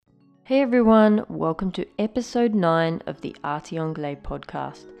Hey everyone, welcome to episode 9 of the Arty Anglais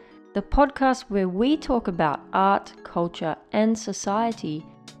podcast, the podcast where we talk about art, culture, and society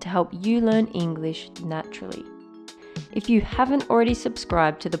to help you learn English naturally. If you haven't already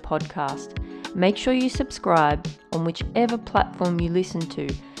subscribed to the podcast, make sure you subscribe on whichever platform you listen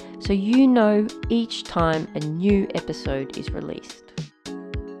to so you know each time a new episode is released.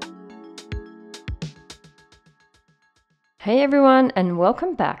 Hey everyone, and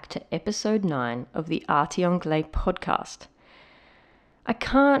welcome back to episode 9 of the Arty Anglais podcast. I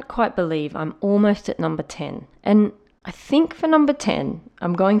can't quite believe I'm almost at number 10, and I think for number 10,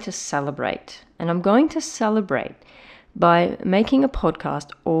 I'm going to celebrate, and I'm going to celebrate by making a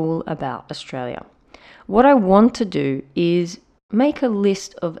podcast all about Australia. What I want to do is make a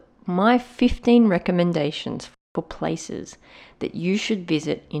list of my 15 recommendations for places that you should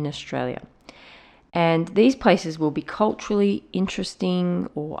visit in Australia. And these places will be culturally interesting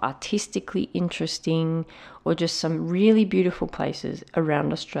or artistically interesting or just some really beautiful places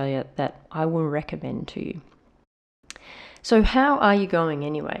around Australia that I will recommend to you. So how are you going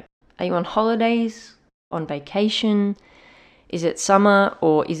anyway? Are you on holidays, on vacation? Is it summer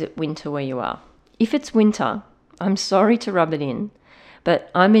or is it winter where you are? If it's winter, I'm sorry to rub it in,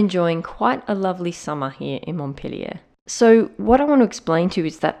 but I'm enjoying quite a lovely summer here in Montpellier. So what I want to explain to you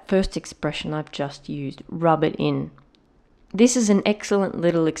is that first expression I've just used, rub it in. This is an excellent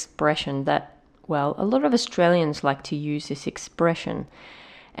little expression that, well, a lot of Australians like to use this expression.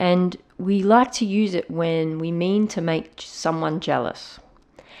 And we like to use it when we mean to make someone jealous.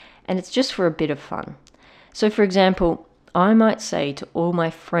 And it's just for a bit of fun. So for example, I might say to all my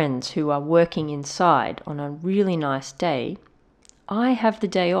friends who are working inside on a really nice day, I have the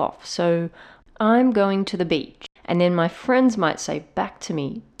day off, so I'm going to the beach. And then my friends might say back to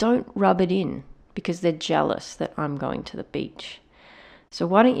me, don't rub it in, because they're jealous that I'm going to the beach. So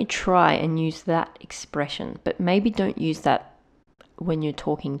why don't you try and use that expression, but maybe don't use that when you're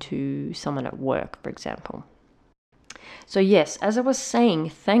talking to someone at work, for example. So yes, as I was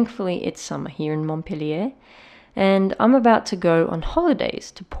saying, thankfully it's summer here in Montpellier, and I'm about to go on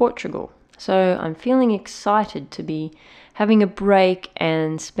holidays to Portugal. So I'm feeling excited to be having a break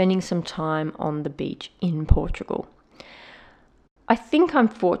and spending some time on the beach in Portugal. I think I'm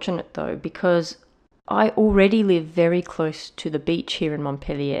fortunate though because I already live very close to the beach here in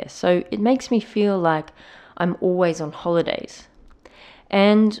Montpellier, so it makes me feel like I'm always on holidays.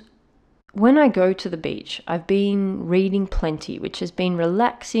 And when I go to the beach, I've been reading plenty, which has been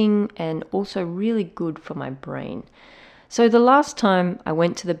relaxing and also really good for my brain. So the last time I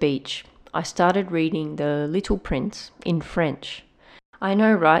went to the beach, I started reading The Little Prince in French. I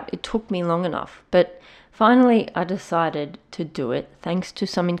know, right? It took me long enough, but finally I decided to do it thanks to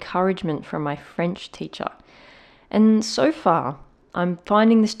some encouragement from my French teacher. And so far, I'm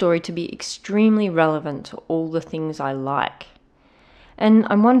finding the story to be extremely relevant to all the things I like. And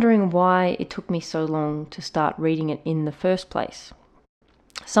I'm wondering why it took me so long to start reading it in the first place.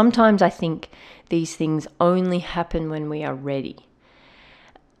 Sometimes I think these things only happen when we are ready.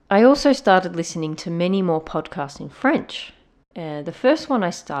 I also started listening to many more podcasts in French. The first one I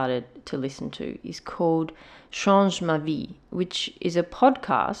started to listen to is called Change ma vie, which is a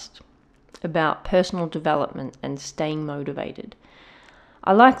podcast about personal development and staying motivated.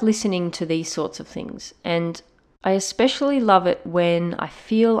 I like listening to these sorts of things, and I especially love it when I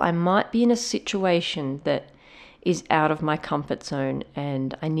feel I might be in a situation that is out of my comfort zone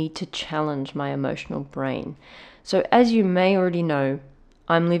and I need to challenge my emotional brain. So as you may already know,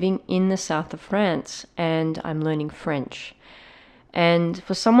 I'm living in the south of France and I'm learning French. And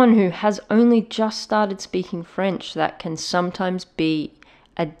for someone who has only just started speaking French, that can sometimes be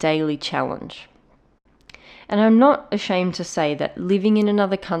a daily challenge. And I'm not ashamed to say that living in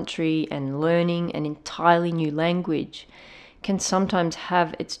another country and learning an entirely new language can sometimes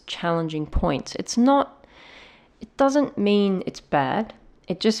have its challenging points. It doesn't mean it's bad.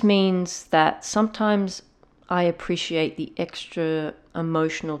 It just means that sometimes I appreciate the extra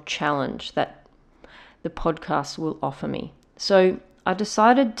emotional challenge that the podcast will offer me. So I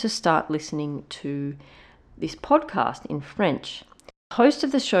decided to start listening to this podcast in French. The host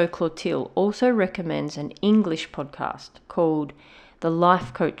of the show, Clotilde, also recommends an English podcast called The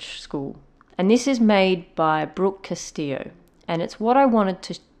Life Coach School. And this is made by Brooke Castillo. And it's what I wanted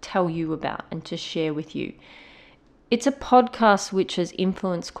to tell you about and to share with you. It's a podcast which has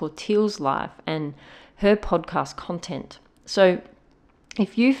influenced Clotilde's life and her podcast content. So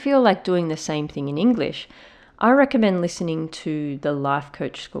if you feel like doing the same thing in English, I recommend listening to the Life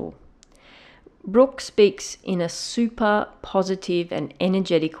Coach School. Brooke speaks in a super positive and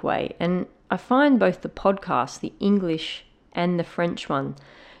energetic way, and I find both the podcast, the English and the French one,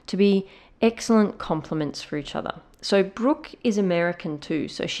 to be excellent complements for each other. So Brooke is American too,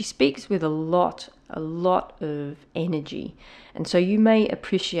 so she speaks with a lot of energy. And so you may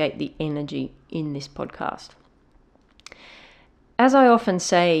appreciate the energy in this podcast. As I often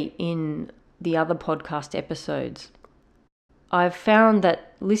say in the other podcast episodes, I've found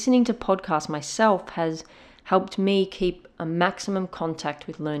that listening to podcasts myself has helped me keep a maximum contact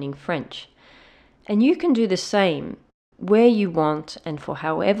with learning French. And you can do the same where you want and for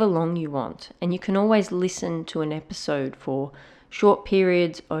however long you want. And you can always listen to an episode for short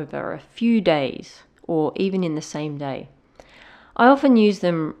periods over a few days or even in the same day. I often use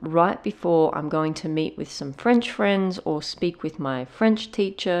them right before I'm going to meet with some French friends or speak with my French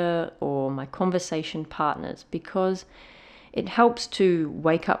teacher or my conversation partners, because it helps to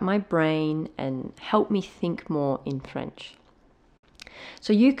wake up my brain and help me think more in French.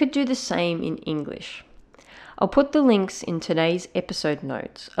 So you could do the same in English. I'll put the links in today's episode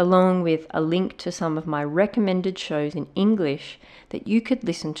notes, along with a link to some of my recommended shows in English that you could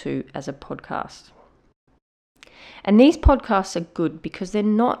listen to as a podcast. And these podcasts are good because they're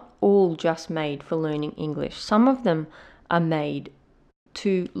not all just made for learning English. Some of them are made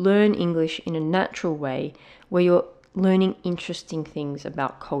to learn English in a natural way where you're learning interesting things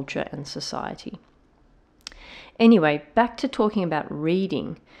about culture and society. Anyway, back to talking about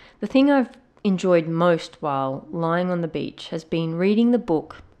reading. The thing I've enjoyed most while lying on the beach has been reading the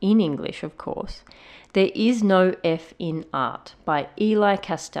book, in English of course, There Is No F in Art by Eli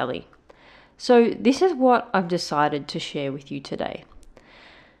Castelli. So this is what I've decided to share with you today.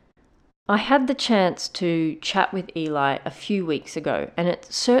 I had the chance to chat with Eli a few weeks ago, and it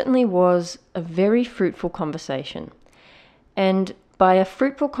certainly was a very fruitful conversation. And by a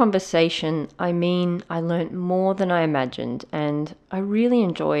fruitful conversation, I mean I learnt more than I imagined, and I really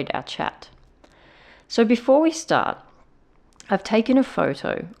enjoyed our chat. So before we start, I've taken a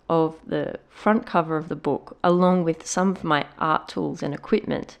photo of the front cover of the book along with some of my art tools and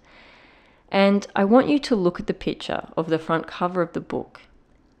equipment. And I want you to look at the picture of the front cover of the book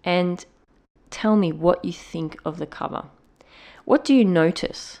and tell me what you think of the cover. What do you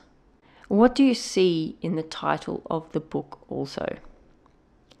notice? What do you see in the title of the book also?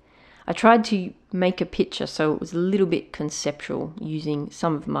 I tried to make a picture so it was a little bit conceptual using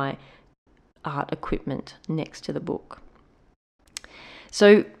some of my art equipment next to the book.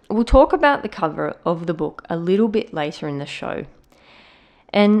 So we'll talk about the cover of the book a little bit later in the show.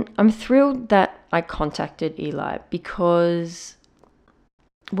 And I'm thrilled that I contacted Eli because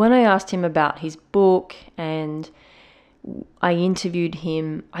when I asked him about his book and I interviewed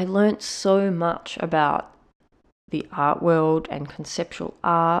him, I learnt so much about the art world and conceptual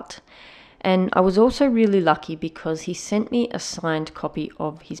art. And I was also really lucky because he sent me a signed copy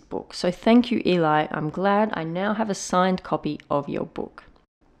of his book. So thank you, Eli. I'm glad I now have a signed copy of your book.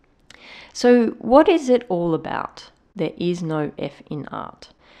 So what is it all about? There Is No F in Art.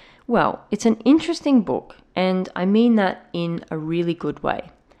 Well, it's an interesting book, and I mean that in a really good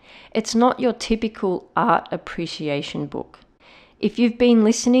way. It's not your typical art appreciation book. If you've been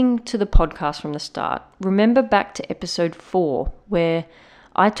listening to the podcast from the start, remember back to episode 4 where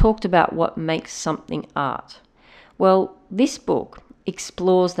I talked about what makes something art. Well, this book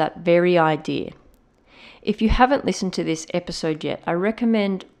explores that very idea. If you haven't listened to this episode yet, I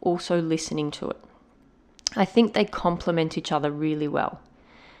recommend also listening to it. I think they complement each other really well.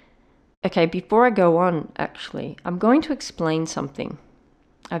 Okay, before I go on, actually, I'm going to explain something.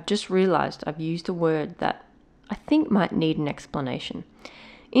 I've just realized I've used a word that I think might need an explanation.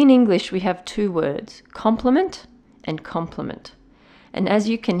 In English, we have two words, complement and complement. And as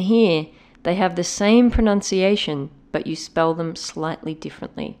you can hear, they have the same pronunciation, but you spell them slightly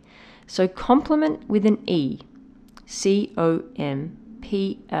differently. So complement with an E, C-O-M-P-L-E-M-E-N-T,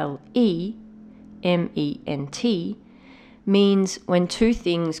 means when two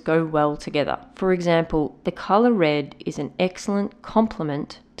things go well together. For example, the color red is an excellent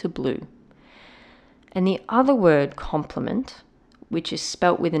complement to blue. And the other word complement, which is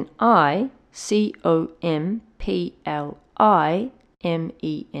spelt with an I, C-O-M-P-L-I-M-E-N-T,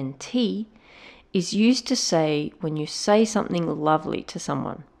 is used to say when you say something lovely to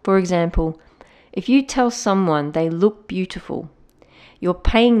someone. For example, if you tell someone they look beautiful, you're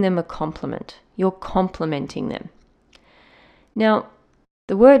paying them a compliment. You're complimenting them. Now,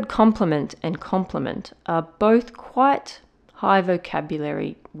 the word compliment and complement are both quite high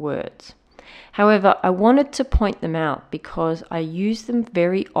vocabulary words. However, I wanted to point them out because I use them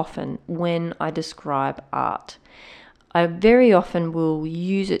very often when I describe art. I very often will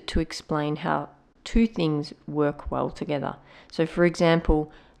use it to explain how two things work well together. So for example,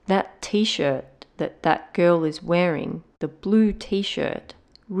 that t-shirt that girl is wearing, the blue t-shirt,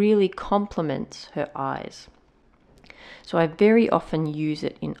 really complements her eyes. So I very often use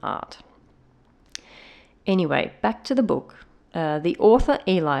it in art. Anyway, back to the book. The author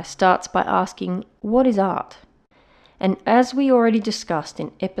Eli starts by asking, what is art? And as we already discussed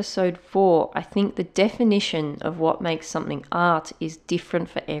in episode 4, I think the definition of what makes something art is different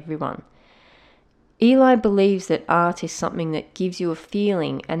for everyone. Eli believes that art is something that gives you a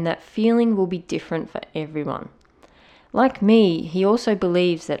feeling, and that feeling will be different for everyone. Like me, he also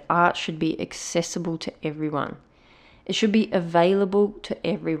believes that art should be accessible to everyone. It should be available to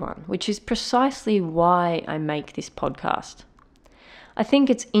everyone, which is precisely why I make this podcast. I think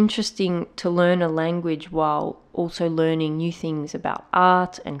it's interesting to learn a language while also learning new things about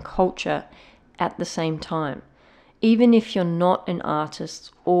art and culture at the same time, even if you're not an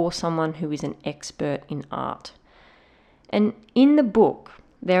artist or someone who is an expert in art. And in the book,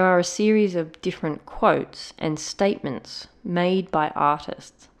 there are a series of different quotes and statements made by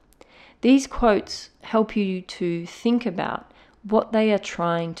artists. These quotes help you to think about what they are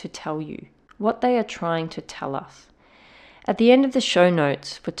trying to tell you, what they are trying to tell us. At the end of the show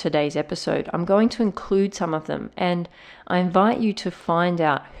notes for today's episode, I'm going to include some of them, and I invite you to find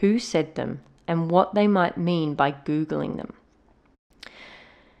out who said them and what they might mean by Googling them.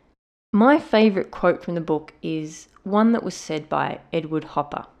 My favorite quote from the book is one that was said by Edward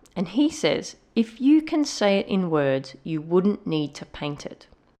Hopper, and he says, "If you can say it in words, you wouldn't need to paint it."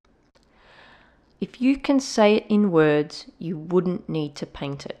 If you can say it in words, you wouldn't need to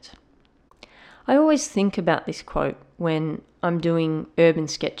paint it. I always think about this quote when I'm doing urban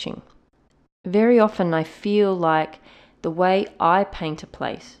sketching. Very often I feel like the way I paint a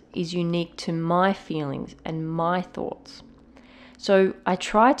place is unique to my feelings and my thoughts. So I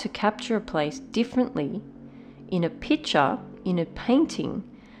try to capture a place differently in a picture, in a painting,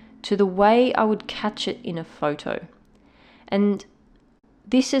 to the way I would catch it in a photo. And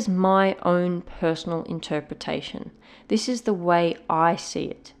this is my own personal interpretation. This is the way I see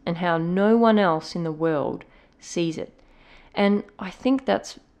it and how no one else in the world sees it. And I think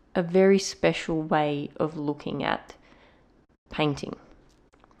that's a very special way of looking at painting.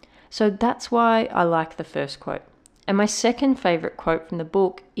 So that's why I like the first quote. And my second favorite quote from the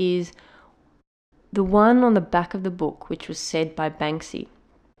book is the one on the back of the book, which was said by Banksy.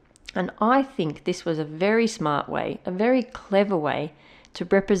 And I think this was a very smart way, a very clever way to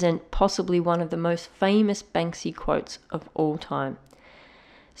represent possibly one of the most famous Banksy quotes of all time.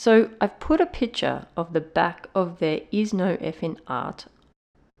 So I've put a picture of the back of There Is No F in Art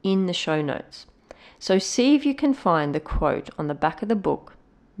in the show notes. So see if you can find the quote on the back of the book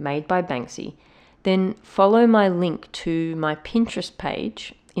made by Banksy, then follow my link to my Pinterest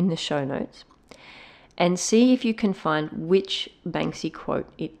page in the show notes and see if you can find which Banksy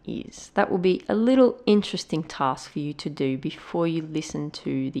quote it is. That will be a little interesting task for you to do before you listen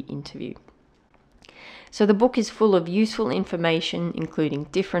to the interview. So the book is full of useful information, including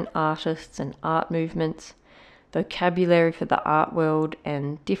different artists and art movements, vocabulary for the art world,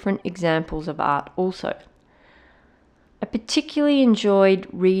 and different examples of art also. I particularly enjoyed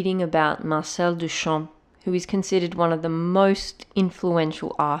reading about Marcel Duchamp, who is considered one of the most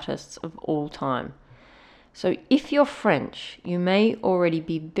influential artists of all time. So if you're French, you may already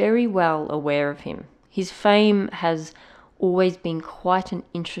be very well aware of him. His fame has always been quite an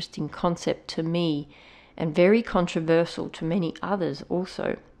interesting concept to me and very controversial to many others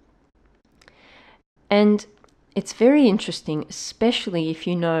also. And it's very interesting, especially if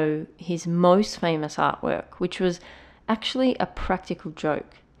you know his most famous artwork, which was actually a practical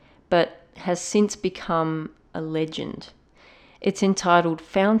joke, but has since become a legend. It's entitled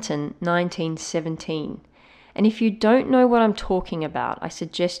Fountain 1917. And if you don't know what I'm talking about, I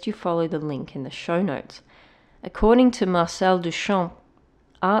suggest you follow the link in the show notes. According to Marcel Duchamp,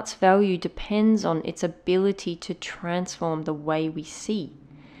 art's value depends on its ability to transform the way we see.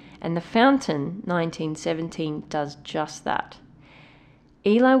 And the Fountain 1917 does just that.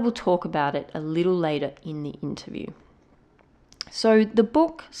 Eli will talk about it a little later in the interview. So the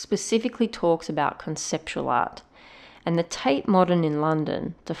book specifically talks about conceptual art, and the Tate Modern in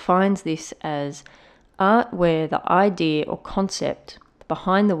London defines this as art where the idea or concept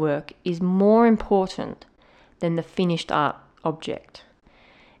behind the work is more important than the finished art object.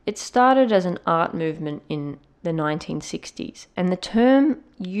 It started as an art movement in the 1960s, and the term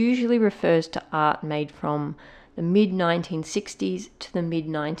usually refers to art made from the mid-1960s to the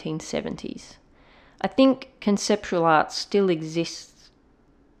mid-1970s. I think conceptual art still exists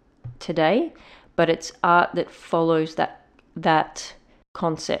today, but it's art that follows that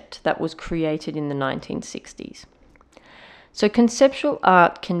concept that was created in the 1960s. So conceptual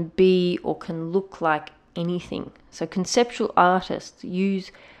art can be or can look like anything. So conceptual artists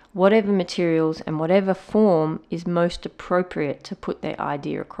use whatever materials and whatever form is most appropriate to put their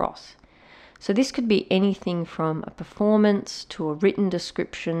idea across. So this could be anything from a performance to a written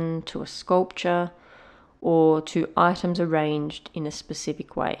description to a sculpture or to items arranged in a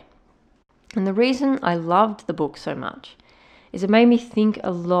specific way. And the reason I loved the book so much is it made me think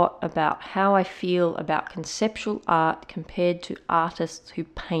a lot about how I feel about conceptual art compared to artists who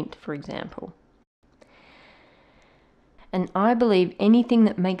paint, for example. And I believe anything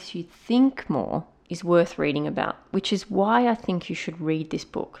that makes you think more is worth reading about, which is why I think you should read this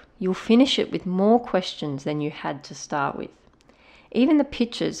book. You'll finish it with more questions than you had to start with. Even the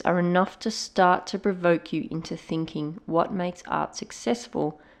pictures are enough to start to provoke you into thinking what makes art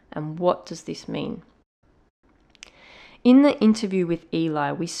successful and what does this mean. In the interview with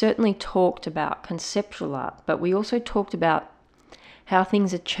Eli, we certainly talked about conceptual art, but we also talked about how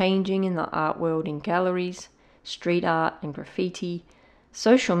things are changing in the art world in galleries, street art and graffiti,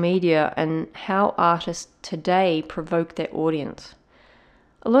 social media, and how artists today provoke their audience.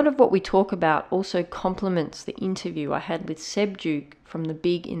 A lot of what we talk about also complements the interview I had with Seb Duke from The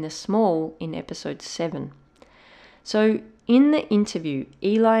Big in the Small in episode 7. So in the interview,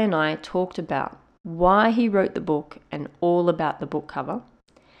 Eli and I talked about why he wrote the book and all about the book cover,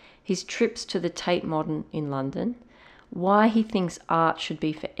 his trips to the Tate Modern in London, why he thinks art should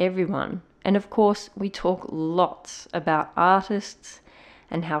be for everyone, and of course we talk lots about artists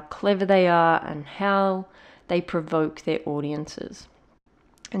and how clever they are and how they provoke their audiences.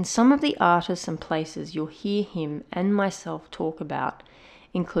 And some of the artists and places you'll hear him and myself talk about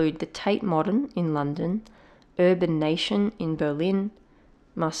include the Tate Modern in London, Urban Nation in Berlin,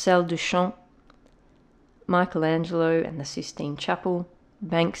 Marcel Duchamp, Michelangelo and the Sistine Chapel,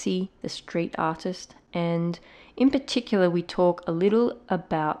 Banksy, the street artist, and in particular we talk a little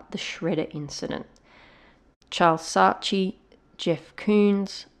about the Shredder incident, Charles Saatchi, Jeff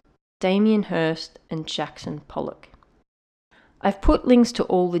Koons, Damien Hirst, and Jackson Pollock. I've put links to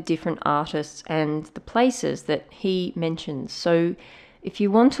all the different artists and the places that he mentions, so if you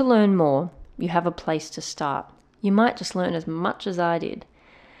want to learn more, you have a place to start. You might just learn as much as I did.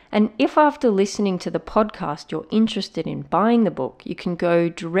 And if after listening to the podcast you're interested in buying the book, you can go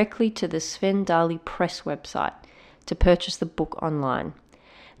directly to the Sven Dali Press website to purchase the book online.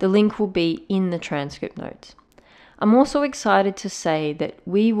 The link will be in the transcript notes. I'm also excited to say that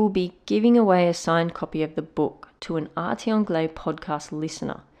we will be giving away a signed copy of the book to an Art Anglais podcast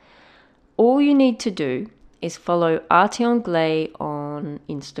listener. All you need to do is follow Art Anglais on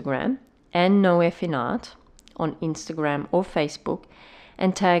Instagram and NoF in Art on Instagram or Facebook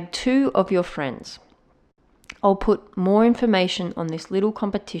and tag 2 of your friends. I'll put more information on this little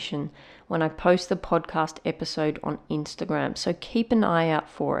competition when I post the podcast episode on Instagram, so keep an eye out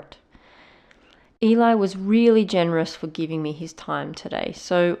for it. Eli was really generous for giving me his time today,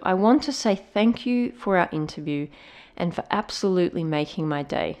 so I want to say thank you for our interview and for absolutely making my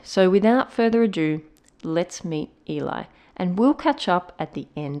day. So without further ado, let's meet Eli, and we'll catch up at the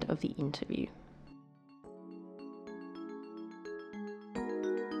end of the interview.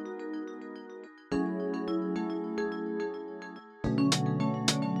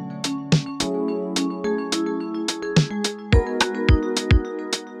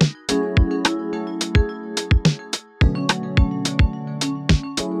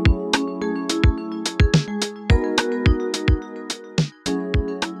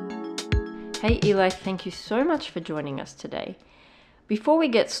 Hey Eli, thank you so much for joining us today. Before we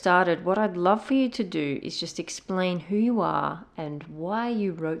get started, what I'd love for you to do is just explain who you are and why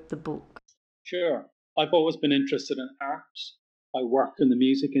you wrote the book. Sure. I've always been interested in art. I worked in the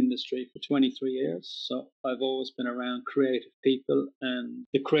music industry for 23 years, so I've always been around creative people, and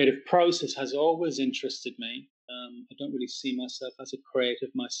the creative process has always interested me. I don't really see myself as a creative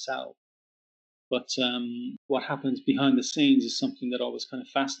myself, but what happens behind the scenes is something that always kind of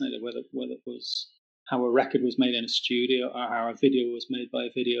fascinated, whether it was how a record was made in a studio or how a video was made by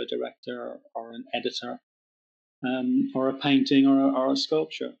a video director or an editor, or a painting or a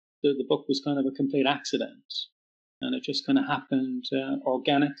sculpture. The book was kind of a complete accident, and it just kind of happened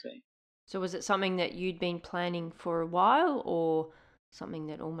organically. So was it something that you'd been planning for a while or something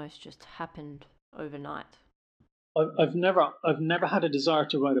that almost just happened overnight? I've never had a desire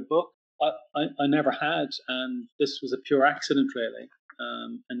to write a book. I never had, and this was a pure accident, really.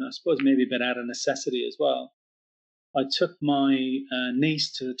 And I suppose maybe a bit out of necessity as well. I took my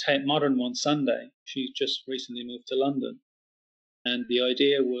niece to the Tate Modern one Sunday. She's just recently moved to London. And the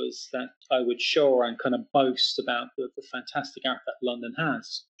idea was that I would show her and kind of boast about the fantastic art that London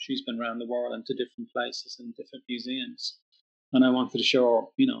has. She's been around the world and to different places and different museums. And I wanted to show her,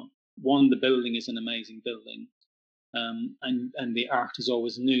 one, the building is an amazing building. And the art is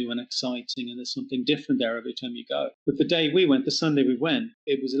always new and exciting, and there's something different there every time you go. But the day we went, the Sunday we went,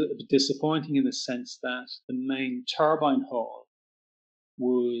 it was a little bit disappointing in the sense that the main turbine hall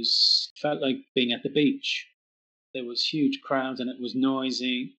felt like being at the beach. There was huge crowds and it was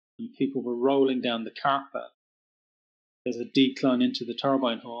noisy, and people were rolling down the carpet. There's a decline into the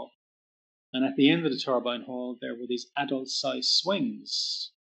turbine hall, and at the end of the turbine hall there were these adult-sized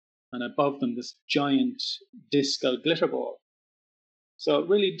swings, and above them this giant disco glitter ball. So it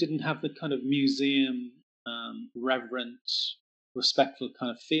really didn't have the kind of museum, reverent, respectful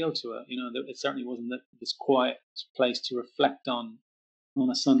kind of feel to it. It certainly wasn't this quiet place to reflect on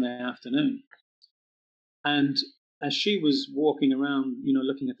a Sunday afternoon. And as she was walking around,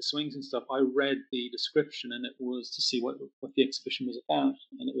 looking at the swings and stuff, I read the description, and it was to see what the exhibition was about.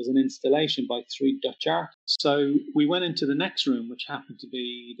 And it was an installation by 3 Dutch artists. So we went into the next room, which happened to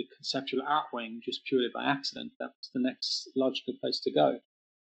be the conceptual art wing, just purely by accident. That was the next logical place to go.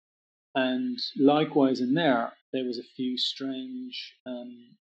 And likewise in there was a few strange,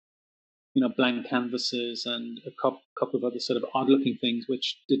 blank canvases and a couple of other sort of odd-looking things,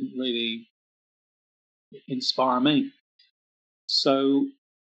 which didn't really inspire me. So,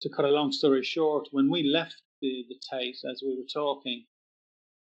 to cut a long story short, when we left the Tate, as we were talking,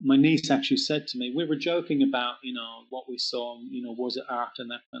 my niece actually said to me, we were joking about, what we saw, was it art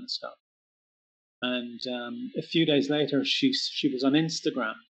and that kind of stuff. And a few days later, she was on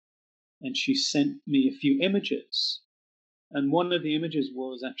Instagram, and she sent me a few images. And one of the images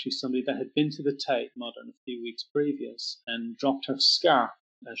was actually somebody that had been to the Tate Modern a few weeks previous and dropped her scarf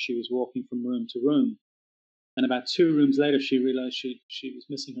as she was walking from room to room. And about 2 rooms later, she realized she was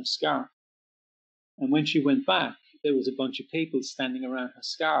missing her scarf. And when she went back, there was a bunch of people standing around her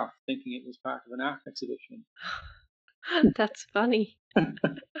scarf, thinking it was part of an art exhibition. That's funny.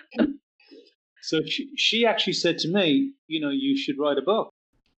 So she actually said to me, you should write a book.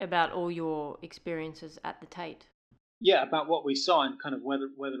 About all your experiences at the Tate. Yeah, about what we saw and kind of whether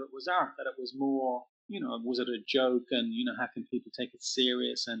it was art, that it was more, was it a joke, and, how can people take it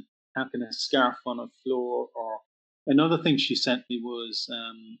serious, and how can a scarf on a floor? Or another thing she sent me was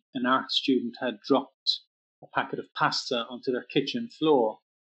an art student had dropped a packet of pasta onto their kitchen floor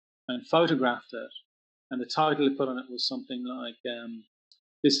and photographed it, and the title they put on it was something like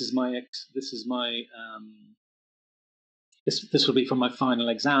this will be for my final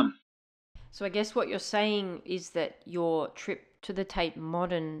exam. So I guess what you're saying is that your trip to the Tate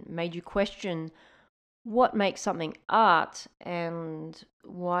Modern made you question what makes something art, and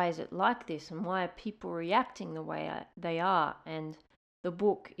why is it like this, and why are people reacting the way they are. And the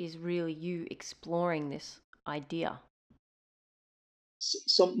book is really you exploring this idea.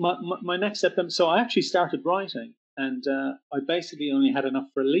 So my next step, so I actually started writing, and I basically only had enough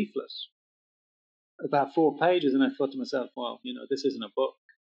for a leaflet, about 4 pages, and I thought to myself, well, this isn't a book.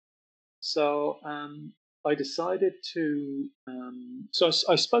 So I decided to. So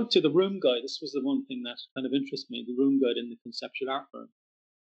I spoke to the room guide. This was the one thing that kind of interested me, the room guide in the conceptual art room.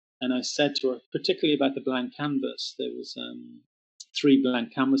 And I said to her, particularly about the blank canvas, there was 3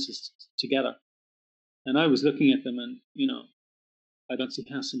 blank canvases together. And I was looking at them, and, I don't see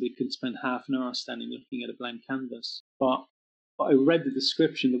how somebody could spend half an hour standing looking at a blank canvas. But I read the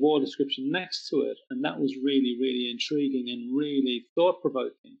description, the wall description next to it, and that was really, really intriguing and really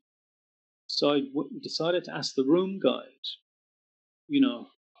thought-provoking. So I decided to ask the room guide,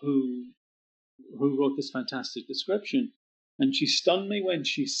 who wrote this fantastic description. And she stunned me when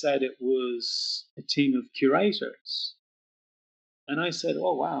she said it was a team of curators. And I said,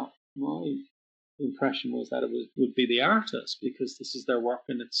 oh, wow, my impression was that it would be the artists, because this is their work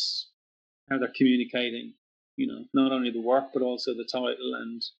and it's how they're communicating, not only the work, but also the title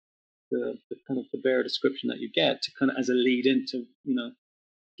and the kind of the bare description that you get to kind of as a lead into,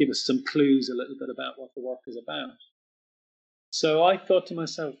 give us some clues a little bit about what the work is about. So I thought to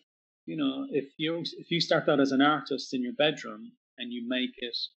myself, if you start out as an artist in your bedroom and you make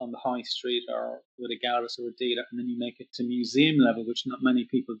it on the high street or with a gallerist or a dealer, and then you make it to museum level, which not many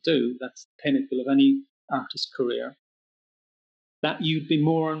people do, that's the pinnacle of any artist's career, that you'd be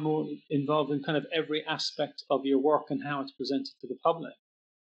more and more involved in kind of every aspect of your work and how it's presented to the public.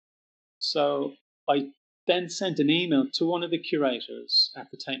 So I then sent an email to one of the curators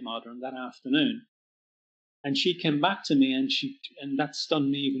at the Tate Modern that afternoon, and she came back to me, and that stunned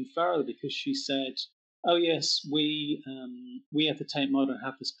me even further, because she said, "Oh yes, we at the Tate Modern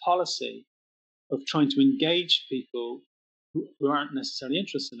have this policy of trying to engage people who aren't necessarily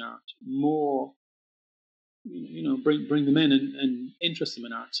interested in art more, bring them in and interest them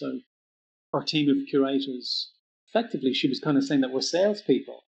in art." So our team of curators, effectively, she was kind of saying that we're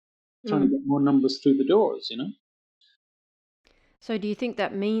salespeople. trying to Mm. get more numbers through the doors, So do you think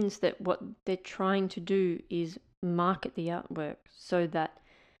that means that what they're trying to do is market the artwork so that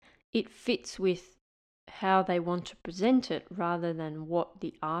it fits with how they want to present it rather than what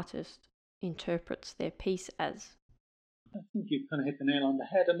the artist interprets their piece as? I think you kind of hit the nail on the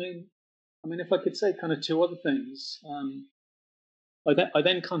head. I mean, if I could say kind of two other things, I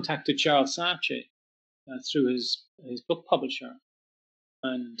then contacted Charles Saatchi through his book publisher,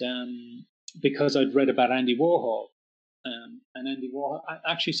 and because I'd read about Andy Warhol, and Andy Warhol.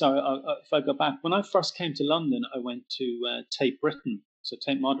 Actually, sorry, if I go back, when I first came to London, I went to Tate Britain, so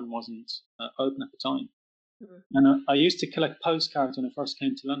Tate Modern wasn't open at the time. Mm. And I used to collect postcards when I first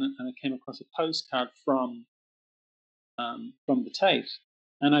came to London, and I came across a postcard from the Tate,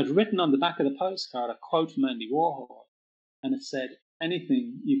 and I'd written on the back of the postcard a quote from Andy Warhol, and it said,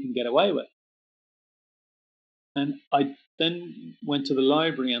 "Anything you can get away with." And I then went to the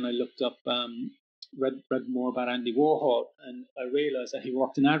library and I looked up, read more about Andy Warhol, and I realized that he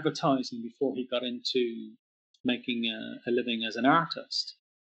worked in advertising before he got into making a living as an artist.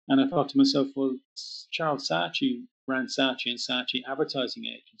 And I thought to myself, well, Charles Saatchi ran Saatchi and Saatchi Advertising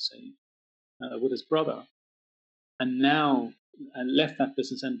Agency with his brother, and now left that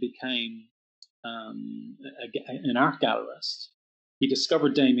business and became an art gallerist. He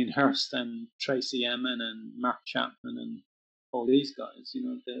discovered Damien Hirst and Tracy Emin and Mark Chapman and all these guys,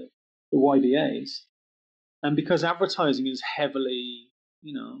 the YBAs. And because advertising is heavily,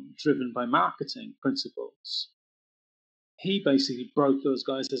 driven by marketing principles, he basically broke those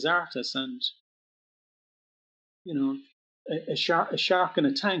guys as artists. And, a shark in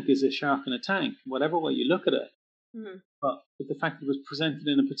a tank is a shark in a tank, whatever way you look at it. Mm. But the fact that it was presented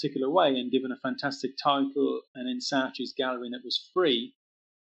in a particular way and given a fantastic title and in Saatchi's gallery, and it was free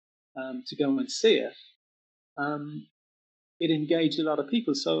to go and see it, it engaged a lot of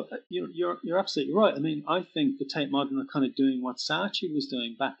people. So you're absolutely right. I mean, I think the Tate Modern are kind of doing what Saatchi was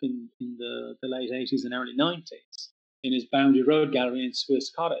doing back in the late 80s and early 90s in his Boundary Road gallery in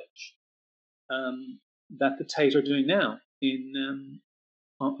Swiss Cottage, that the Tate are doing now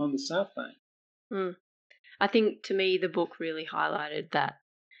on the South Bank. Mm. I think to me the book really highlighted that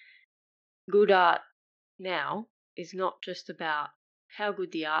good art now is not just about how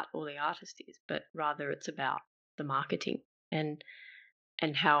good the art or the artist is, but rather it's about the marketing and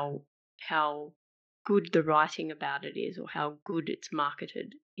how good the writing about it is or how good it's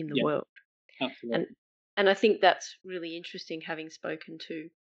marketed in the Yeah, world. absolutely. And I think that's really interesting, having spoken to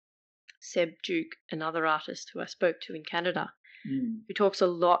Seb Duke, another artist who I spoke to in Canada, who talks a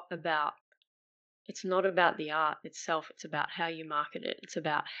lot about it's not about the art itself, it's about how you market it. It's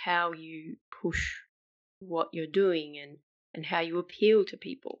about how you push what you're doing and how you appeal to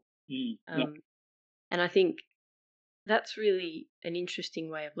people. Yeah. And I think that's really an interesting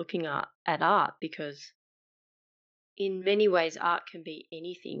way of looking at art, because in many ways art can be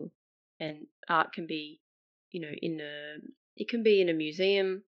anything, and art can be, it can be in a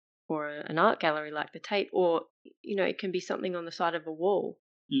museum or an art gallery like the Tate, or it can be something on the side of a wall.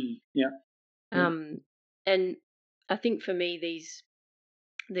 Yeah. Um, and I think for me these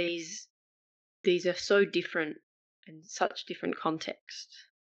these are so different and such different contexts.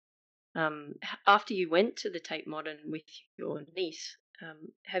 After you went to the Tate Modern with your niece,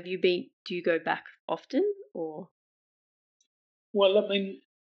 do you go back often or? Well, I mean,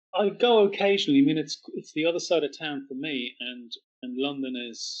 I go occasionally. I mean, it's the other side of town for me, and London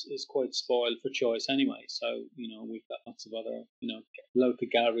is quite spoiled for choice anyway. So we've got lots of other local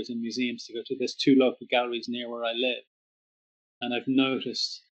galleries and museums to go to. There's two local galleries near where I live, and I've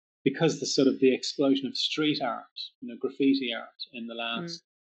noticed, because the explosion of street art, graffiti art in the last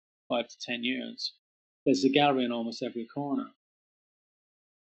 5 to 10 years, there's a gallery in almost every corner.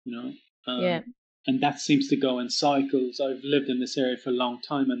 You know, Yeah. and that seems to go in cycles. I've lived in this area for a long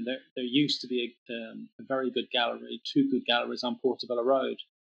time, and there used to be a very good gallery, two good galleries on Portobello Road,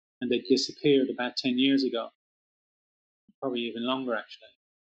 and they disappeared about 10 years ago, probably even longer actually.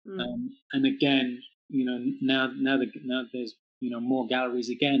 And again, now there's more galleries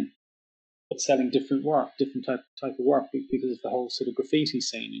again, but selling different work, different type of work, because of the whole sort of graffiti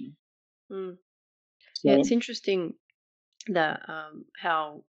scene. Mm. Yeah, So it's interesting that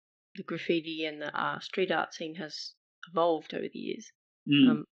how the graffiti and the street art scene has evolved over the years.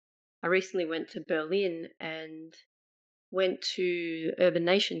 I recently went to Berlin and went to Urban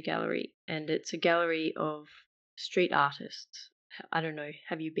Nation Gallery, and it's a gallery of street artists. I don't know.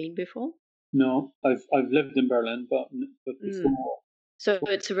 Have you been before? no, I've lived in Berlin, but before. So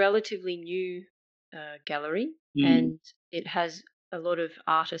it's a relatively new gallery, Mm. and it has a lot of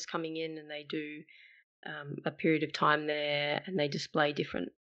artists coming in, and they do a period of time there, and they display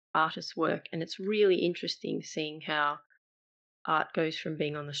different artists work, and it's really interesting seeing how art goes from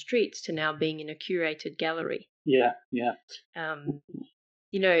being on the streets to now being in a curated gallery. Yeah.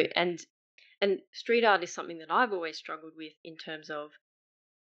 You know, and street art is something that I've always struggled with in terms of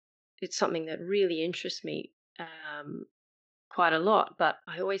it's something that really interests me quite a lot. But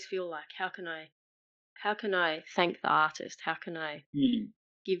I always feel like how can I thank the artist? How can I Mm.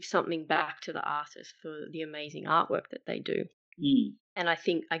 give something back to the artist for the amazing artwork that they do? Mm. And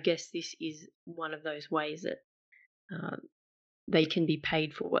I guess this is one of those ways that they can be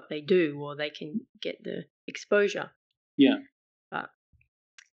paid for what they do, or they can get the exposure. Yeah. But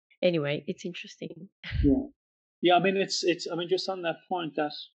anyway, it's interesting. Yeah. Yeah. I mean, it's. I mean, just on that point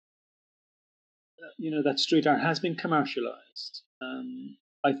that that street art has been commercialized.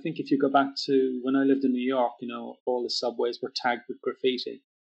 I think if you go back to when I lived in New York, all the subways were tagged with graffiti.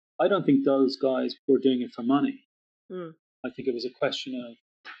 I don't think those guys were doing it for money. Mm. I think it was a question of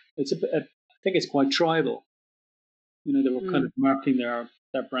I think it's quite tribal. They were kind of marking their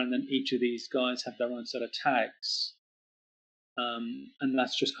brand, and each of these guys have their own set of tags, and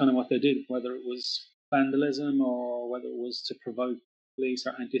that's just kind of what they did, whether it was vandalism or whether it was to provoke police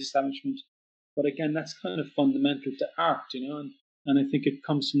or anti-establishment. But again, that's kind of fundamental to art, and I think it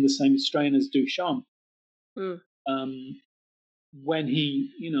comes from the same strain as Duchamp. When he,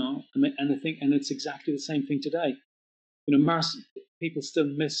 and I think, and it's exactly the same thing today. People still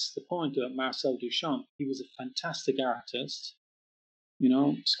miss the point about Marcel Duchamp. He was a fantastic artist,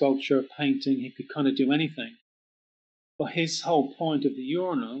 sculpture, painting. He could kind of do anything. But his whole point of the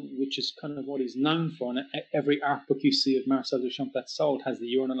urinal, which is kind of what he's known for, and every art book you see of Marcel Duchamp that's sold has the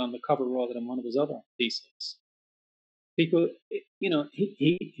urinal on the cover rather than one of his other pieces. People,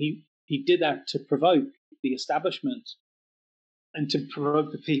 he did that to provoke the establishment and to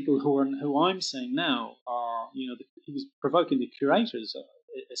provoke the people who I'm saying now are, he was provoking the curators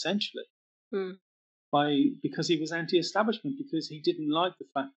essentially because he was anti-establishment, because he didn't like the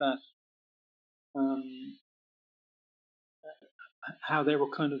fact that how they were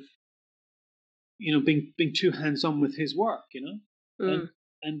kind of being too hands-on with his work, and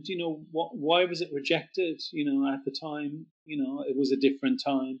why was it rejected? At the time, it was a different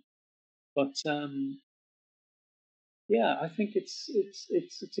time, but yeah, I think it's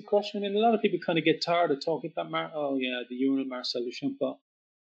a question. I mean, a lot of people kind of get tired of talking about the urinal Marcel Duchamp, but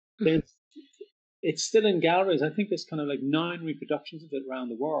it's still in galleries. I think there's kind of like 9 reproductions of it around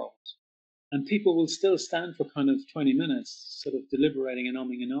the world, and people will still stand for kind of 20 minutes, sort of deliberating and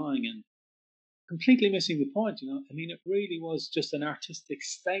umming and ahhing and completely missing the point. I mean, it really was just an artistic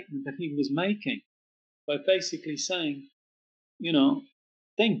statement that he was making by basically saying,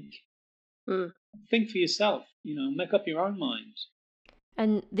 think. Think for yourself, make up your own mind.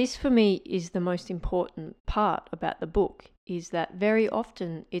 And this for me is the most important part about the book, is that very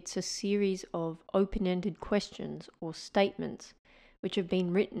often it's a series of open-ended questions or statements which have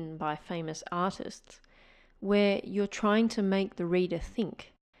been written by famous artists where you're trying to make the reader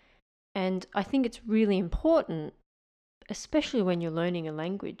think. And I think it's really important, especially when you're learning a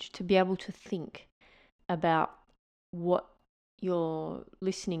language, to be able to think about what you're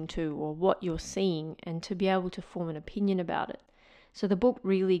listening to or what you're seeing and to be able to form an opinion about it. So the book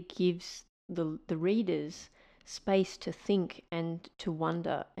really gives the readers space to think and to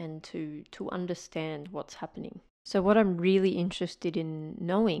wonder and to understand what's happening. So what I'm really interested in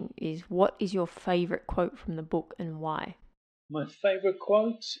knowing is, what is your favorite quote from the book and why? My favorite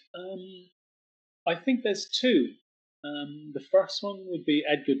quote? I think there's 2. The first one would be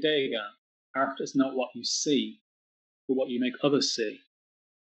Edgar Degas: "Art is not what you see, but what you make others see."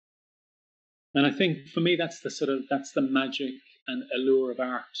 And I think for me that's the magic and allure of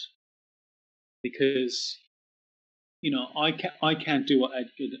art, because I can't do what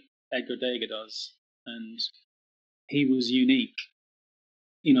Edgar Degas does, and he was unique.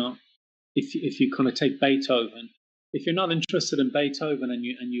 If you kind of take Beethoven, if you're not interested in Beethoven and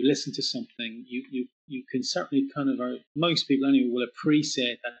you listen to something, you can certainly kind of, most people anyway, will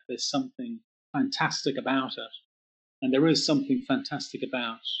appreciate that there's something fantastic about it, and there is something fantastic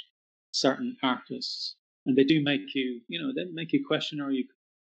about certain artists, and they do make you, they make you question, or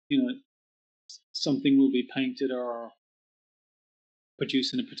something will be painted or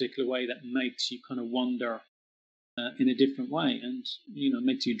produced in a particular way that makes you kind of wonder in a different way, and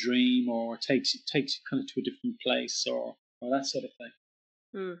makes you dream, or takes you kind of to a different place, or that sort of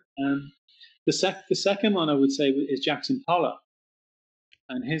thing. The second one I would say is Jackson Pollock,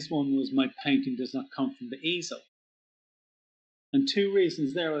 and his one was "My painting does not come from the easel." And 2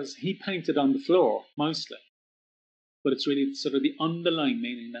 reasons there was he painted on the floor mostly, but it's really sort of the underlying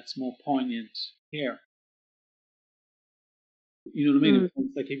meaning that's more poignant here. You know what I mean? Mm.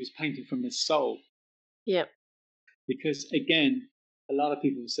 It's like he was painting from his soul. Yeah. Because again, a lot of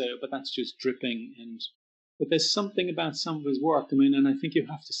people say, oh, but that's just dripping. But there's something about some of his work. I mean, and I think you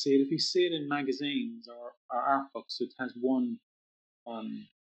have to see it. If you see it in magazines or art books, it has one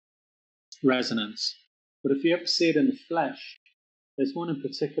resonance. But if you ever see it in the flesh, there's one in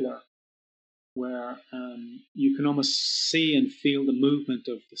particular where you can almost see and feel the movement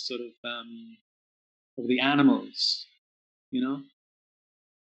of the sort of the animals, you know.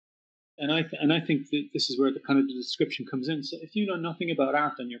 And I think that this is where the kind of the description comes in. So if you know nothing about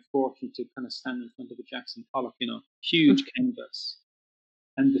art and you're fortunate to kind of stand in front of a Jackson Pollock, huge canvas,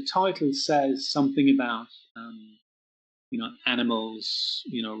 and the title says something about animals,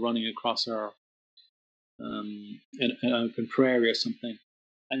 running across our in an open prairie or something,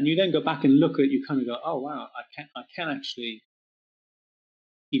 and you then go back and look at it, you kind of go, oh wow, I can actually,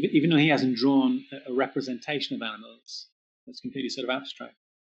 even though he hasn't drawn a representation of animals, that's completely sort of abstract.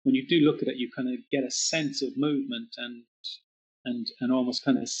 When you do look at it, you kind of get a sense of movement and almost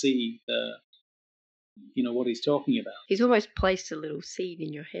kind of see what he's talking about. He's almost placed a little seed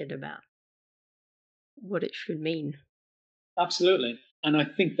in your head about what it should mean. Absolutely, and I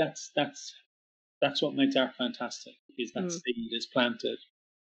think that's what makes art fantastic. Is that seed is planted,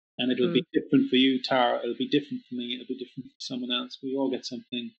 and it'll be different for you, Tara. It'll be different for me. It'll be different for someone else. We all get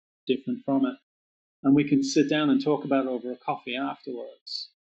something different from it, and we can sit down and talk about it over a coffee afterwards.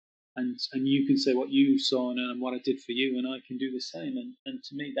 And you can say what you saw and what it did for you, and I can do the same. And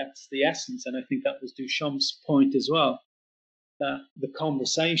to me, that's the essence. And I think that was Duchamp's point as well, that the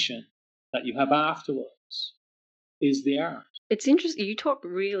conversation that you have afterwards is the art. It's interesting. You talk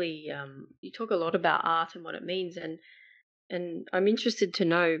really, you talk a lot about art and what it means, and I'm interested to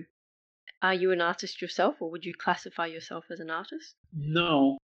know: are you an artist yourself, or would you classify yourself as an artist?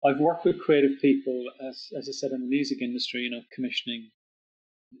 No, I've worked with creative people, as I said, in the music industry, commissioning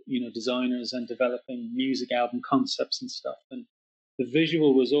designers and developing music album concepts and stuff. And the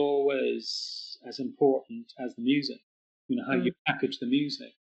visual was always as important as the music, how you package the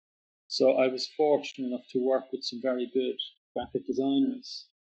music. So I was fortunate enough to work with some very good graphic designers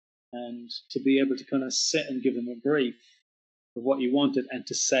and to be able to kind of sit and give them a brief of what you wanted and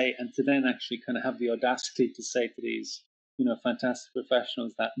to say, and to then actually kind of have the audacity to say to these, fantastic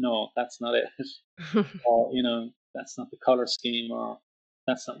professionals that, no, that's not it. Or, that's not the color scheme, or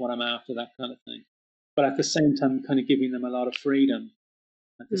that's not what I'm after, that kind of thing. But at the same time, kind of giving them a lot of freedom.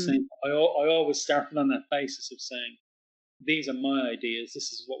 At the same, I always started on that basis of saying, these are my ideas.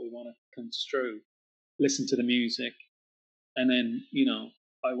 This is what we want to construe. Listen to the music, and then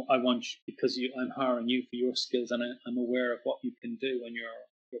I want you, because I'm hiring you for your skills, and I'm aware of what you can do in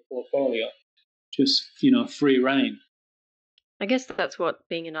your portfolio. Just free reign. I guess that's what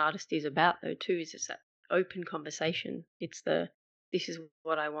being an artist is about, though, too. Is it's that open conversation. It's this is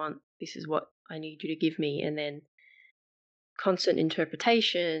what I want. This is what I need you to give me, and then constant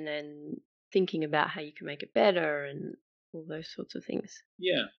interpretation and thinking about how you can make it better and all those sorts of things.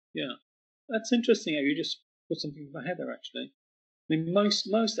 Yeah, yeah. That's interesting. How you just put something in my head there. Actually, I mean,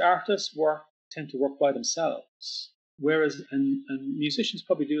 most artists tend to work by themselves, whereas and musicians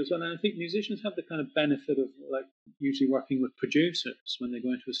probably do as well. And I think musicians have the kind of benefit of like usually working with producers when they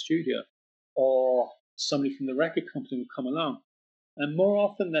go into a studio, or somebody from the record company will come along. And more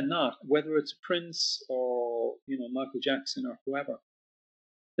often than not, whether it's Prince or Michael Jackson or whoever,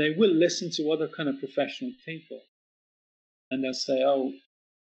 they will listen to other kind of professional people, and they'll say, "Oh,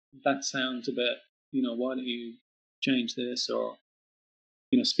 that sounds a bit, why don't you change this, or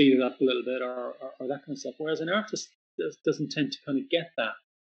speed it up a little bit, or that kind of stuff." Whereas an artist doesn't tend to kind of get that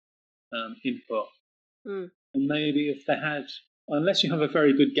input. Mm. And maybe if they had, unless you have a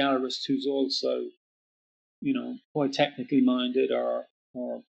very good gallerist who's also, quite technically minded, or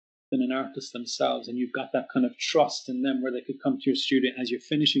been an artist themselves, and you've got that kind of trust in them where they could come to your studio as you're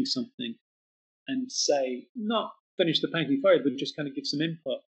finishing something and say, not finish the painting for you, but just kind of give some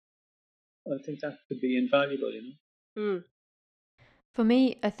input. I think that could be invaluable, Mm. For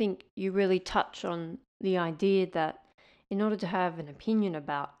me, I think you really touch on the idea that in order to have an opinion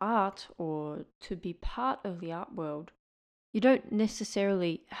about art or to be part of the art world, you don't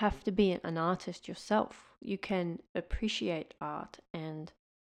necessarily have to be an artist yourself. You can appreciate art and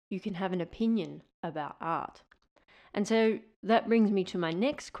you can have an opinion about art. And so that brings me to my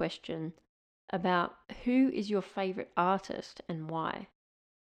next question about who is your favorite artist and why?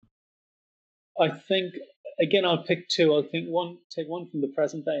 I think, again, I'll pick two. I'll take one from the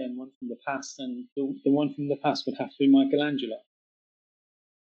present day and one from the past, and the one from the past would have to be Michelangelo.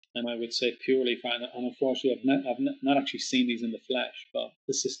 And I would say purely for, and unfortunately, I've not actually seen these in the flesh, but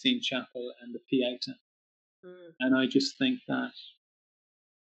the Sistine Chapel and the Pieta. Mm. And I just think that,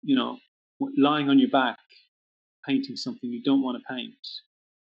 you know, lying on your back, painting something you don't want to paint,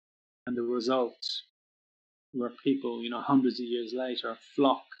 and the result where people, hundreds of years later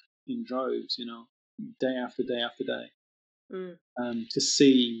flock in droves, day after day after day, Mm. to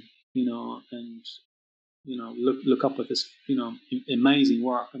see, and look up at this, amazing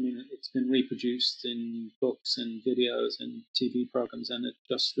work. I mean, it's been reproduced in books and videos and TV programs, and it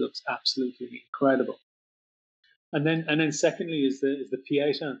just looks absolutely incredible. And then secondly is the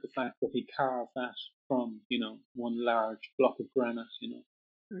Pieta, the fact that he carved that from one large block of granite,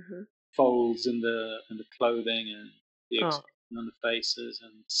 Hmm. folds in the clothing and the Oh, expression on the faces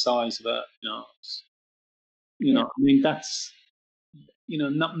and the size of it, yeah. I mean, that's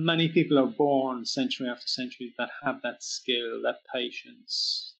not many people are born century after century that have that skill, that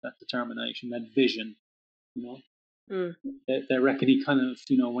patience, that determination, that vision. You know, Mm. they reckon he kind of,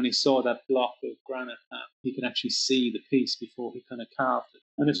 when he saw that block of granite, he could actually see the piece before he kind of carved it.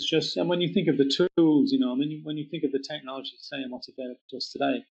 And it's just, and when you think of the tools, I mean, when you think of the technology today and what's available to us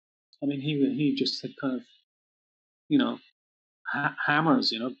today, I mean, he just had kind of, you know,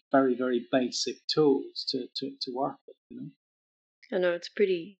 hammers, very, very basic tools to work with, I know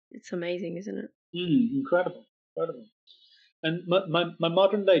it's amazing, isn't it? Incredible, incredible. And my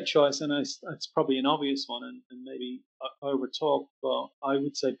modern day choice, and it's probably an obvious one, and maybe I overtalk, but I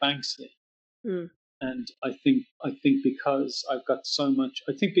would say Banksy. Mm. And I think because I've got so much,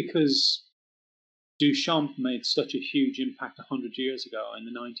 I think because Duchamp made such a huge impact 100 years ago in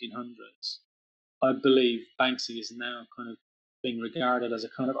the 1900s, I believe Banksy is now kind of being regarded as a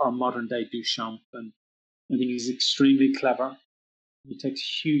kind of our modern day Duchamp, and I think he's extremely clever. He takes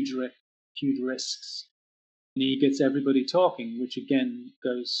huge risks, and he gets everybody talking, which again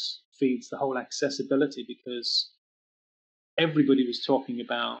feeds the whole accessibility, because everybody was talking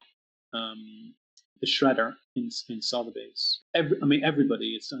about the shredder in Sotheby's.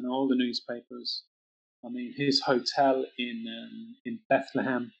 Everybody. It's on all the newspapers. I mean, his hotel in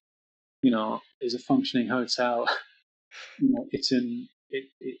Bethlehem, is a functioning hotel.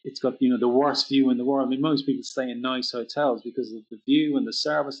 It's got the worst view in the world. I mean, most people stay in nice hotels because of the view and the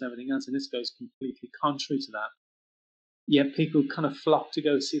service and everything else, and this goes completely contrary to that. Yet people kind of flock to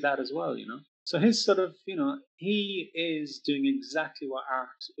go see that as well. So his sort of, he is doing exactly what art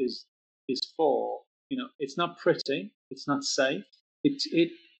is for. It's not pretty, it's not safe,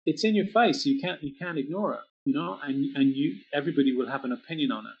 it's in your face. You can't ignore it. And everybody will have an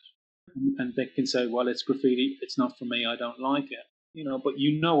opinion on it, and they can say, well, it's graffiti, it's not for me, I don't like it. But what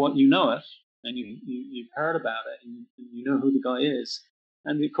you know it, and you've heard about it, and you know who the guy is.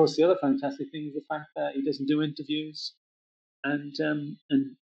 And of course, the other fantastic thing is the fact that he doesn't do interviews, and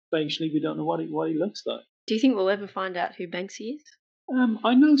facially we don't know what he looks like. Do you think we'll ever find out who Banksy is?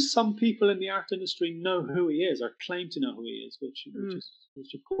 I know some people in the art industry know who he is or claim to know who he is, Mm.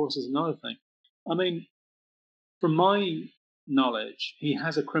 which of course is another thing. I mean, from my knowledge, he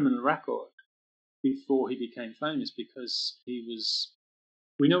has a criminal record before he became famous, because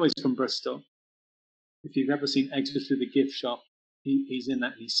we know he's from Bristol. If you've ever seen Exit Through the Gift Shop, he's in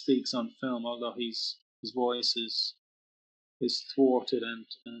that. He speaks on film, although his voice is thwarted,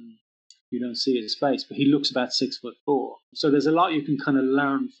 and you don't see his face, but he looks about 6'4". So there's a lot you can kind of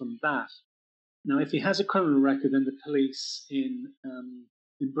learn from that. Now, if he has a criminal record, then the police in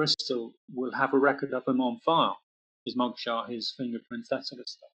Bristol will have a record of him on file, his mugshot, his fingerprints, that sort of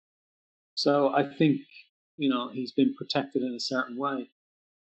stuff. So I think he's been protected in a certain way.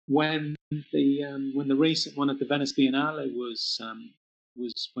 When the recent one at the Venice Biennale was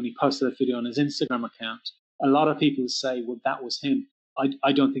when he posted a video on his Instagram account, a lot of people say, well, that was him.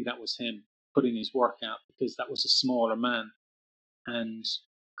 I don't think that was him putting his work out, because that was a smaller man, and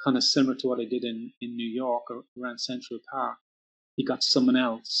kind of similar to what I did in New York or around Central Park. He got someone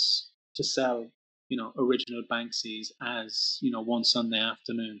else to sell, original Banksies as, one Sunday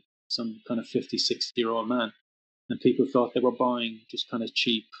afternoon, some kind of 50, 60-year-old man. And people thought they were buying just kind of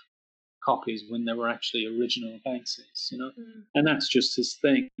cheap copies when they were actually original Banksies, Mm. And that's just his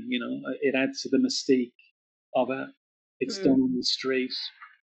thing, It adds to the mystique of it. It's Mm. done on the street.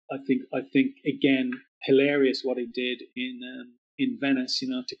 I think again, hilarious what he did in Venice,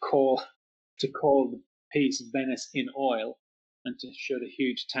 to call the piece Venice in oil, and to show the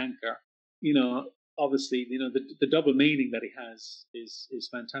huge tanker. Obviously, the double meaning that he has is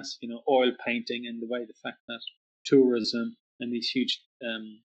fantastic. Oil painting, and the fact that tourism and these huge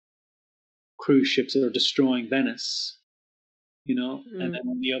cruise ships are destroying Venice. And then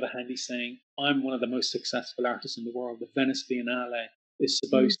on the other hand, he's saying, I'm one of the most successful artists in the world. The Venice Biennale is Mm.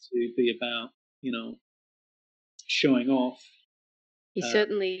 supposed to be about, showing off, He Uh,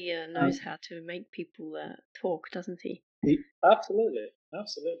 certainly knows um, how to make people talk, doesn't he? absolutely,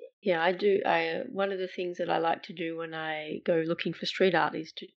 absolutely. Yeah, I do. I one of the things that I like to do when I go looking for street art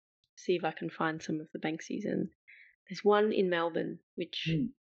is to see if I can find some of the Banksies. And there's one in Melbourne which Hmm.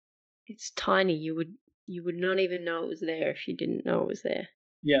 it's tiny. You would not even know it was there if you didn't know it was there.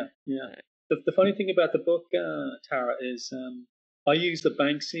 Yeah, yeah. Uh, The funny thing about the book, Tara, is I use the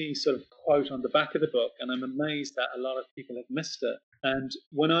Banksy sort of quote on the back of the book, and I'm amazed that a lot of people have missed it. And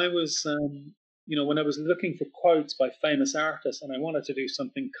when I was, when I was looking for quotes by famous artists, and I wanted to do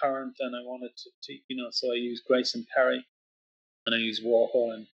something current, and I wanted so I used Grayson Perry, and I used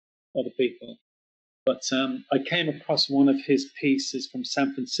Warhol and other people. But I came across one of his pieces from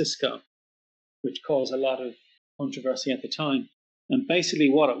San Francisco, which caused a lot of controversy at the time. And basically,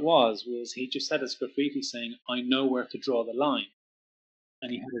 what it was he just had his graffiti saying, "I know where to draw the line,"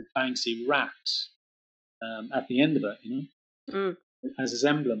 and he had his Banksy wrapped at the end of it, mm, as his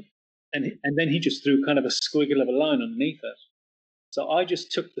emblem. And then he just threw kind of a squiggle of a line underneath it. So I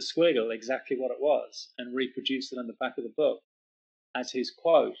just took the squiggle, exactly what it was, and reproduced it on the back of the book as his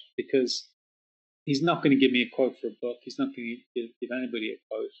quote, because he's not going to give me a quote for a book. He's not going to give anybody a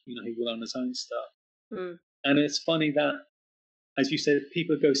quote. He will on his own stuff. mm. And it's funny that, as you said,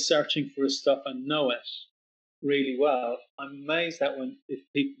 people go searching for his stuff and know it really well. I'm amazed that if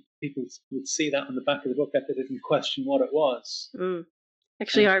people would see that on the back of the book, that they didn't question what it was. Mm.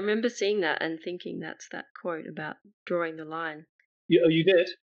 Actually, And I remember seeing that and thinking that's that quote about drawing the line. you did?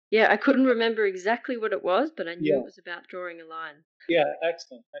 Yeah, I couldn't remember exactly what it was, but I knew Yeah, it was about drawing a line. yeah,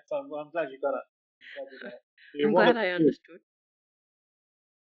 excellent, excellent. Well, I'm glad you got it. I'm glad you got it. You're I'm one of glad the I few. understood.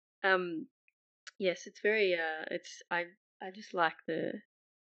 Um, yes, it's very it's I just like the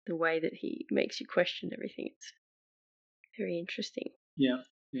way that he makes you question everything. It's very interesting. Yeah,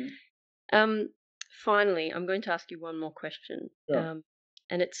 yeah, Um, Finally, I'm going to ask you one more question. sure.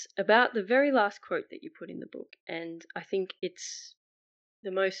 And it's about the very last quote that you put in the book, and I think it's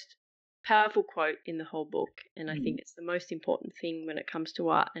the most powerful quote in the whole book, and I Mm. think it's the most important thing when it comes to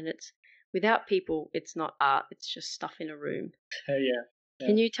art, and it's without people it's not art, it's just stuff in a room. Yeah, yeah.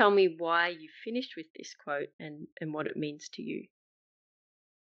 Can you tell me why you finished with this quote and what it means to you?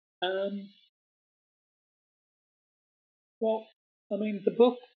 Um, well, I mean, the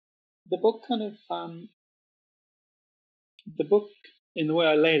book kind of, the book, in the way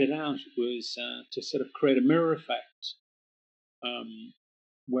I laid it out, was to sort of create a mirror effect, um,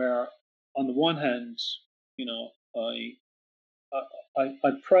 where on the one hand, you know, I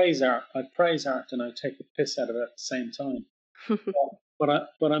praise art, and I take the piss out of it at the same time.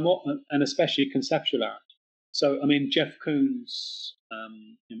 But I'm and especially conceptual art. So I mean, Jeff Koons,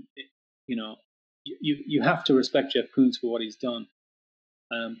 you know, you have to respect Jeff Koons for what he's done,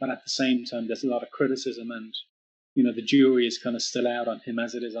 but at the same time, there's a lot of criticism, and the jury is kind of still out on him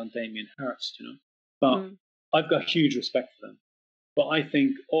as it is on Damien Hirst. But Mm, I've got huge respect for them. But I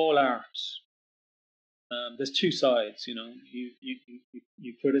think all art, there's two sides.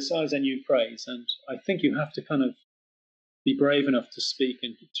 You criticize and you praise, and I think you have to kind of be brave enough to speak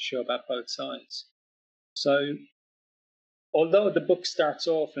and to show about both sides. So, although the book starts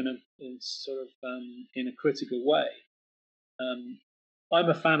off in sort of in a critical way, um, I'm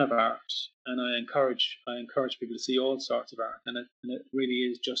a fan of art, and I encourage people to see all sorts of art, and it really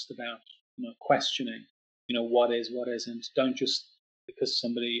is just about questioning, what is, what isn't. Don't just because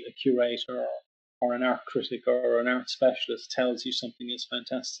somebody, a curator or an art critic or an art specialist tells you something is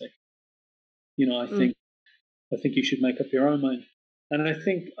fantastic. I mm, think you should make up your own mind. And I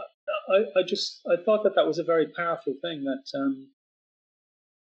think I thought that was a very powerful thing that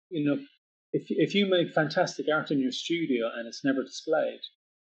you know if you make fantastic art in your studio and it's never displayed,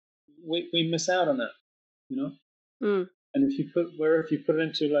 we miss out on that, you know. mm, And if you put it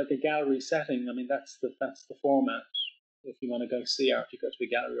into like a gallery setting, I mean that's the format. If you want to go see art, you go to a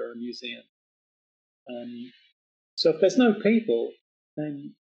gallery or a museum. So if there's no people,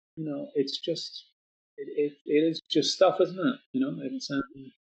 then it's just it is just stuff, isn't it? It's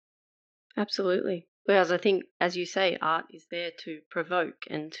absolutely. Whereas I think, as you say, art is there to provoke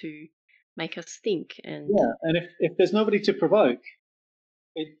and to make us think. And yeah. And if there's nobody to provoke,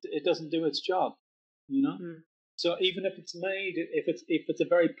 it doesn't do its job, you know. mm, So even if it's made, if it's a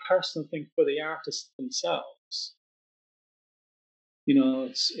very personal thing for the artists themselves,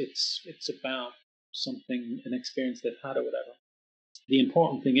 it's about something, an experience they've had or whatever. The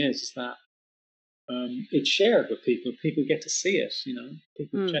important thing is that it's shared with people. People get to see it.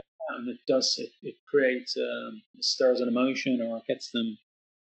 People mm, check it out, and it creates it stirs an emotion, or it gets them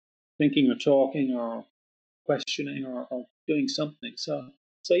thinking or talking or questioning or doing something. So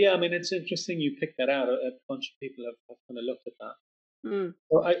yeah, I mean, it's interesting you picked that out. A bunch of people have kind of looked at that. Mm.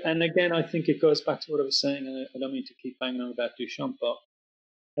 And again, I think it goes back to what I was saying, and I don't mean to keep banging on about Duchamp, but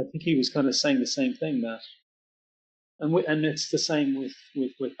I think he was kind of saying the same thing, that, and it's the same with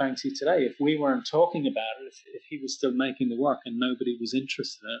Banksy today. If we weren't talking about it, if he was still making the work and nobody was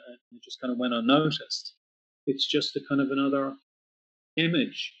interested in it, and it just kind of went unnoticed, it's just a kind of another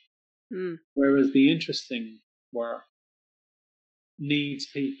image. Mm. Whereas the interesting work needs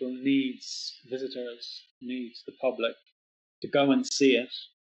people, needs visitors, needs the public to go and see it,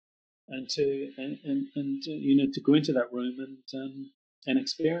 and to go into that room and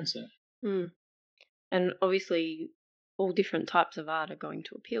experience it. Mm. And obviously, all different types of art are going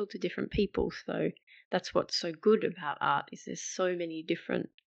to appeal to different people. So that's what's so good about art, is there's so many different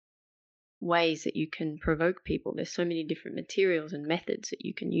ways that you can provoke people. There's so many different materials and methods that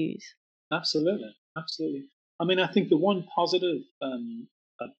you can use. Absolutely, absolutely. I mean, I think the one positive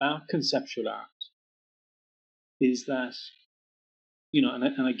about conceptual art is that,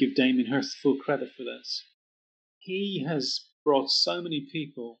 and I give Damien Hirst full credit for this. He has brought so many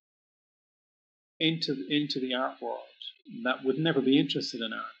people into the art world that would never be interested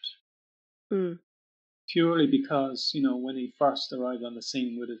in art, Mm. purely because, when he first arrived on the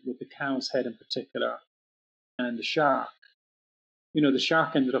scene with the cow's head in particular and the shark. The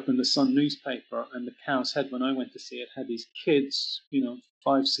shark ended up in the Sun newspaper, and the cow's head, when I went to see it, had these kids,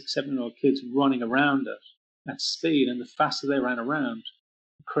 5, 6, 7-year-old kids running around it at speed. And the faster they ran around,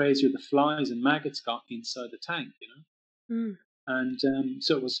 the crazier the flies and maggots got inside the tank, Mm. And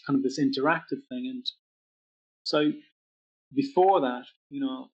so it was kind of this interactive thing. And so before that,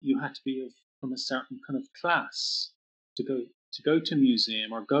 you had to be from a certain kind of class to go to a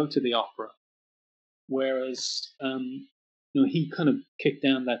museum or go to the opera. Whereas, he kind of kicked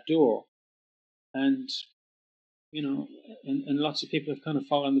down that door, and and lots of people have kind of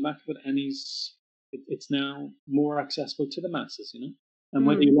fallen on the back of it, and it's now more accessible to the masses, and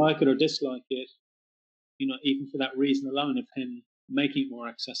whether Mm. you like it or dislike it, even for that reason alone of him making it more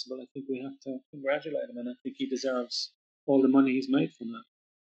accessible, I think we have to congratulate him, and I think he deserves all the money he's made from that.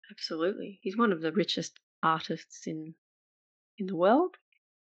 Absolutely. He's one of the richest artists in the world.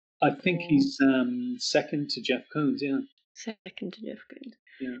 I think Or he's second to Jeff Koons. Yeah, second to Jeff Koons.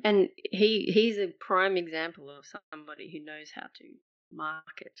 yeah. And he's a prime example of somebody who knows how to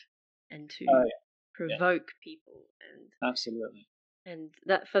market and to Oh, yeah, provoke people, yeah, absolutely. and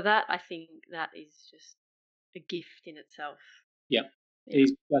that, for that, I think that is just a gift in itself. Yeah, Yeah.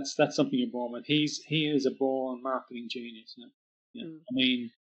 that's something you're born with. He is a born marketing genius. Yeah. Mm. I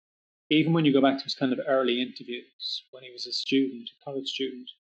mean, even when you go back to his kind of early interviews when he was a student, a college student,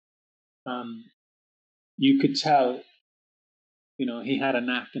 you could tell, he had a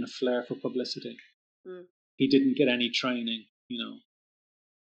knack and a flair for publicity. Mm. He didn't get any training.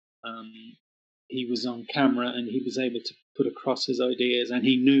 He was on camera and he was able to put across his ideas, and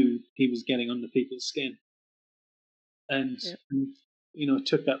he knew he was getting under people's skin, and, Yeah.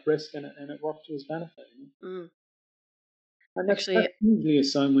 took that risk, and it worked to his benefit. Mm. And that's Actually, usually a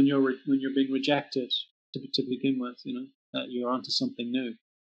sign when you're being rejected to begin with, that you're onto something new.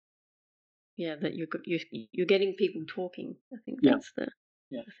 yeah, that you're getting people talking. I think Yeah, that's the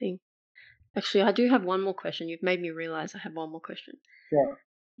yeah. thing. Actually, I do have one more question. You've made me realize I have one more question. Sure.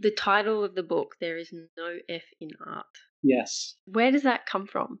 The title of the book, There Is No F in Art. Yes. Where does that come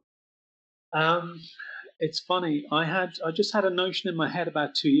from? It's funny. I just had a notion in my head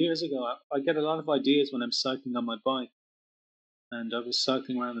about 2 years ago. I get a lot of ideas when I'm cycling on my bike, and I was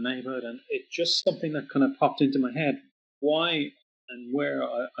cycling around the neighborhood, and it's just something that kind of popped into my head. Why and where,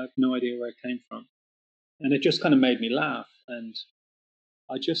 I have no idea where it came from, and it just kind of made me laugh. And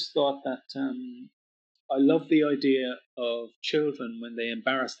I just thought that I love the idea of children when they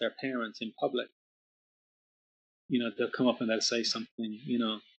embarrass their parents in public. They'll come up and they'll say something,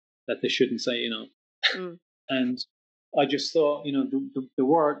 that they shouldn't say, Mm. And I just thought, the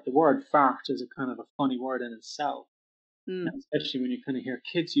word fart is a kind of a funny word in itself, Mm. and especially when you kind of hear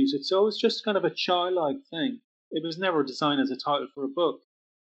kids use it. So it was just kind of a childlike thing. It was never designed as a title for a book.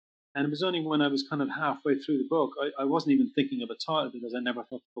 And it was only when I was kind of halfway through the book, I wasn't even thinking of a title, because I never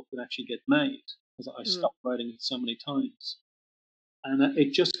thought the book would actually get made, because I stopped writing it so many times. And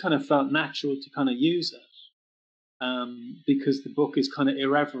it just kind of felt natural to kind of use it, because the book is kind of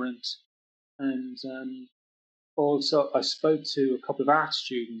irreverent. And also, I spoke to a couple of art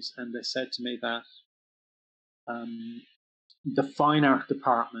students, and they said to me that the fine art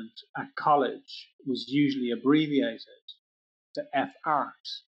department at college was usually abbreviated to F art.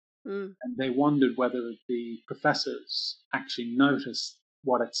 Mm. And they wondered whether the professors actually noticed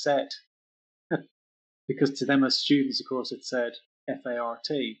what it said. Because to them as students, of course, it said FART.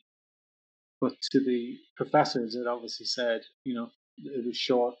 But to the professors, it obviously said, it was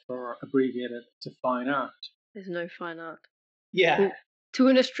short for abbreviated to fine art. There's no fine art. Yeah. Well, to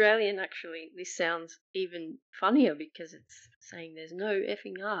an Australian, actually, this sounds even funnier because it's saying there's no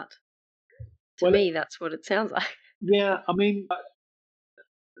effing art. To Well, me, that's what it sounds like. yeah. I mean,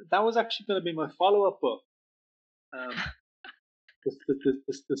 that was actually going to be my follow-up book.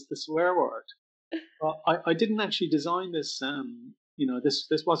 The swear word. I didn't actually design this.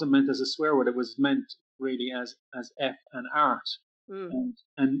 This wasn't meant as a swear word. It was meant really as F and art.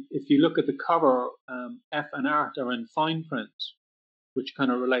 And if you look at the cover, F and art are in fine print, which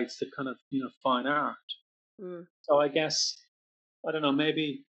kind of relates to kind of fine art. So I guess I don't know.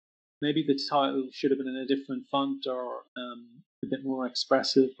 Maybe the title should have been in a different font or a bit more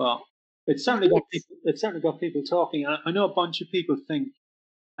expressive, but it certainly got people talking. I know a bunch of people think,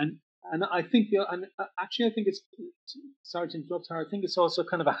 and I think actually I think it's, sorry to interrupt her. I think it's also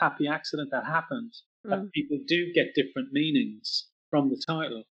kind of a happy accident that happened, that people do get different meanings from the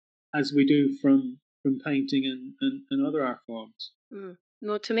title, as we do from painting and other art forms.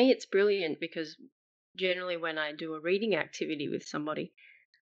 Well, to me, it's brilliant because generally when I do a reading activity with somebody,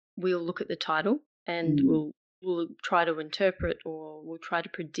 we'll look at the title and we'll try to interpret or we'll try to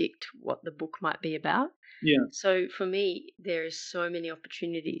predict what the book might be about. Yeah. So for me, there is so many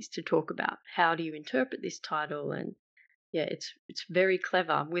opportunities to talk about how do you interpret this title, and yeah, it's very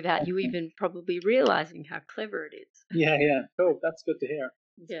clever without you even probably realizing how clever it is. Yeah. Oh, that's good to hear.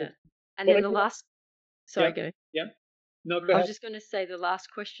 Yeah. And then the last, sorry, go. Yeah. No, go I ahead. was just going to say the last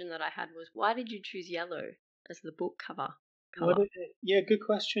question that I had was, why did you choose yellow as the book cover? Yeah, good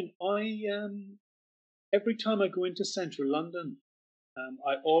question. I every time I go into central London,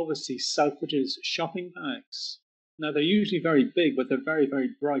 I always see Selfridges shopping bags. Now they're usually very big, but they're very, very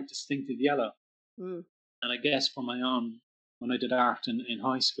bright, distinctive yellow. And I guess for my own, when I did art in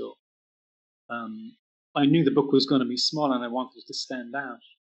high school, I knew the book was going to be small and I wanted it to stand out.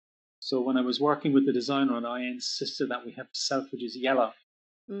 So when I was working with the designer, and I insisted that we have Selfridges yellow,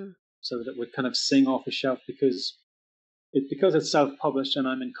 so that would kind of sing off the shelf because it's self-published and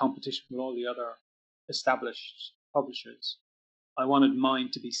I'm in competition with all the other established publishers. I wanted mine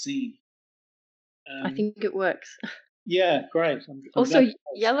to be seen. I think it works. Yeah, great. Also,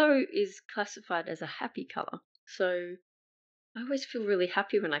 yellow is classified as a happy color, so I always feel really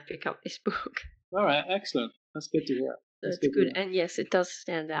happy when I pick up this book. All right, excellent. That's good to hear. That's good, and yes, it does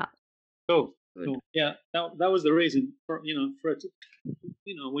stand out. Cool. Yeah, that was the reason for it to,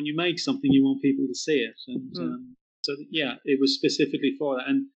 when you make something, you want people to see it, and so yeah, it was specifically for that,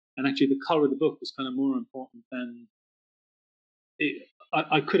 and actually the color of the book was kind of more important than it.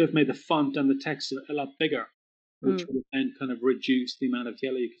 I could have made the font and the text a lot bigger, which would have then kind of reduced the amount of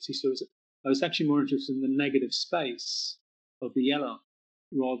yellow you could see. So I was actually more interested in the negative space of the yellow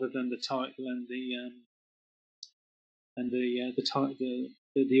rather than the title and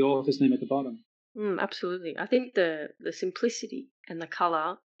the author's name at the bottom. Absolutely. I think the simplicity and the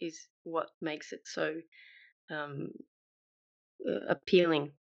color is what makes it so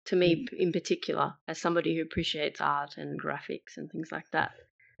appealing to me in particular, as somebody who appreciates art and graphics and things like that.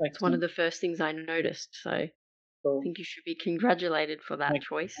 It's one of the first things I noticed. So I think you should be congratulated for that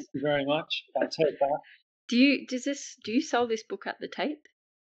choice. Thank you very much. I'll take that. Do you sell this book at the Tate?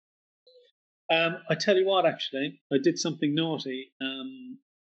 I tell you what, actually, I did something naughty.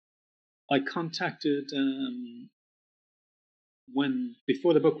 I contacted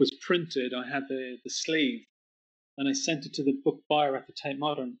before the book was printed, I had the sleeve, and I sent it to the book buyer at the Tate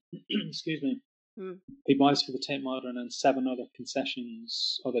Modern. Excuse me. He buys for the Tate Modern and 7 other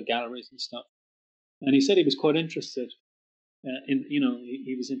concessions, other galleries and stuff. And he said he was quite interested.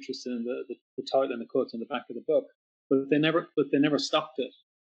 He was interested in the title and the quotes on the back of the book, but they never stocked it.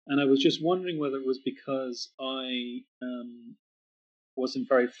 And I was just wondering whether it was because I wasn't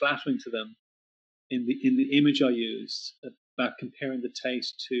very flattering to them in the image I used about comparing the Tate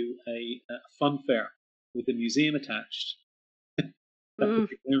to a fun fair with a museum attached. That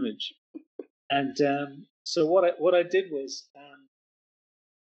image. And so what I did was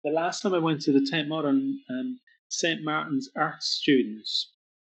the last time I went to the Tate Modern, St. Martin's art students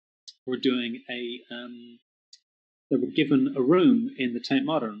were doing they were given a room in the Tate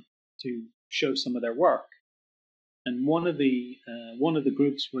Modern to show some of their work, and one of the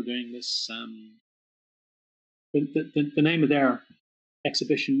groups were doing this. The name of their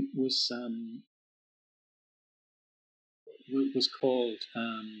exhibition was called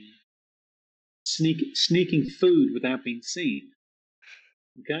Sneaking Food Without Being Seen.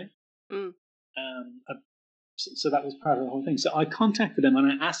 Okay. So that was part of the whole thing. So I contacted them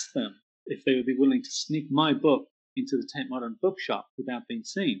and I asked them if they would be willing to sneak my book into the Tate Modern bookshop without being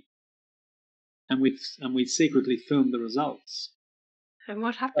seen. And we secretly filmed the results. And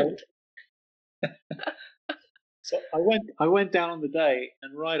what happened? So I went down on the day,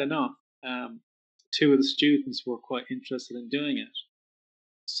 and right enough, two of the students were quite interested in doing it.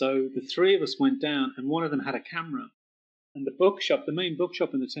 So the three of us went down, and one of them had a camera. And the bookshop, the main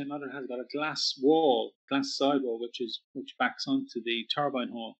bookshop in the St. Madeleine, has got a glass sidewall, which backs onto the turbine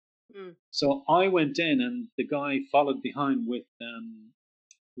hall. Mm. So I went in, and the guy followed behind with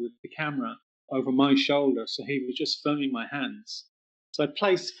the camera over my shoulder. So he was just filming my hands. So I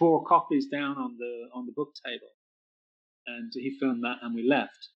placed 4 copies down on the book table, and he filmed that, and we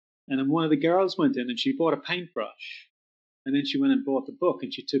left. And then one of the girls went in, and she bought a paintbrush, and then she went and bought the book,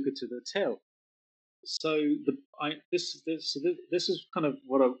 and she took it to the till. So this is kind of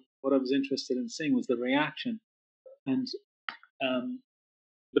what I was interested in seeing, was the reaction, and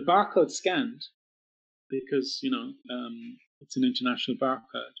the barcode scanned, because it's an international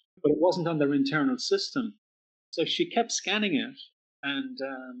barcode, but it wasn't on their internal system. So she kept scanning it, and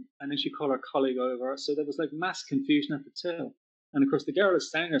then she called her colleague over. So there was like mass confusion at the till, and of course the girl is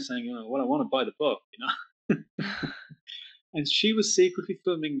standing there saying, well, I want to buy the book, and she was secretly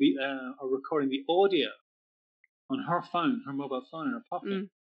filming or recording the audio on her phone, her mobile phone, in her pocket. Mm.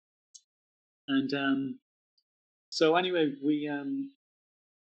 And so anyway,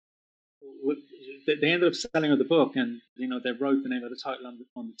 they ended up selling her the book, and they wrote the name of the title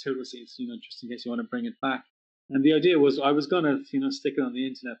on the till receipts, just in case you want to bring it back. And the idea was I was going to stick it on the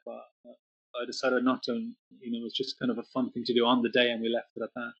internet, but I decided not to. It was just kind of a fun thing to do on the day, and we left it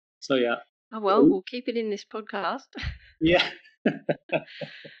at that. So yeah. Oh well, we'll keep it in this podcast. Yeah.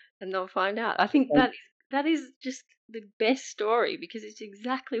 And they'll find out. I think that is just the best story, because it's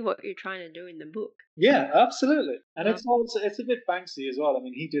exactly what you're trying to do in the book. Yeah, absolutely. And it's a bit Banksy as well. I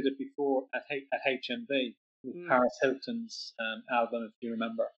mean, he did it before at HMV with Paris Hilton's album, if you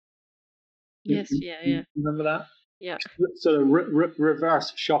remember. Yes, yeah. Remember that? Yeah. So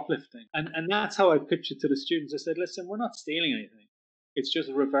reverse shoplifting. And that's how I pitched it to the students. I said, listen, we're not stealing anything. It's just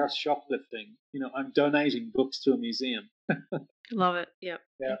reverse shoplifting. I'm donating books to a museum. Love it. Yeah.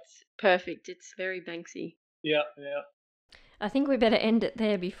 It's perfect. It's very Banksy. Yeah. I think we better end it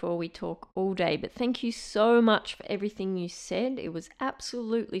there before we talk all day. But thank you so much for everything you said. It was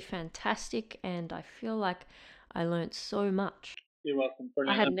absolutely fantastic, and I feel like I learnt so much. You're welcome.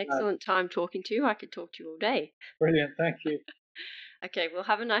 Brilliant. I had an excellent time talking to you. I could talk to you all day. Brilliant. Thank you. Okay, well,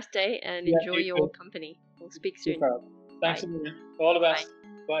 have a nice day and enjoy your company. We'll speak soon. Thanks a million. All the best.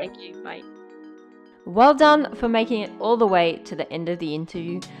 Bye. Thank you. Bye. Well done for making it all the way to the end of the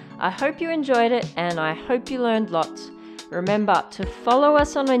interview. I hope you enjoyed it, and I hope you learned lots. Remember to follow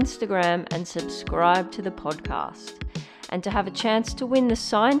us on Instagram and subscribe to the podcast. And to have a chance to win the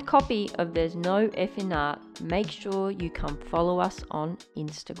signed copy of There's No F in Art, make sure you come follow us on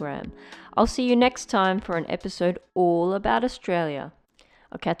Instagram. I'll see you next time for an episode all about Australia.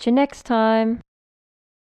 I'll catch you next time.